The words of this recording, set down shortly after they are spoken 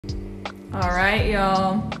Alright,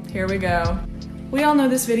 y'all, here we go. We all know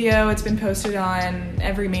this video. It's been posted on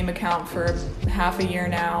every meme account for half a year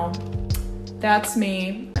now. That's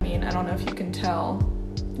me. I mean, I don't know if you can tell.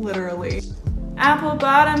 Literally. Apple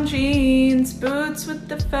bottom jeans, boots with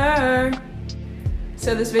the fur.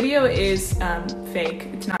 So this video is fake.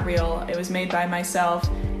 It's not real. It was made by myself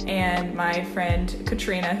and my friend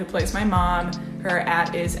Katrina, who plays my mom. Her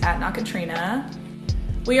 @ is @NotKatrina.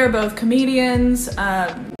 We are both comedians,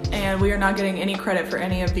 and we are not getting any credit for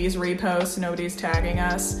any of these reposts. Nobody's tagging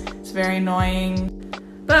us. It's very annoying.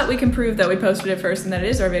 But we can prove that we posted it first and that it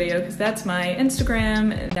is our video, because that's my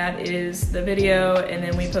Instagram, and that is the video, and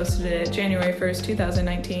then we posted it January 1st,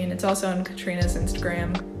 2019. It's also on Katrina's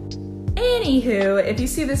Instagram. Anywho, if you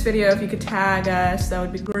see this video, if you could tag us, that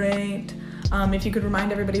would be great. If you could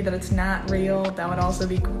remind everybody that it's not real, that would also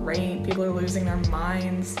be great. People are losing their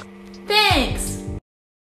minds. Thanks!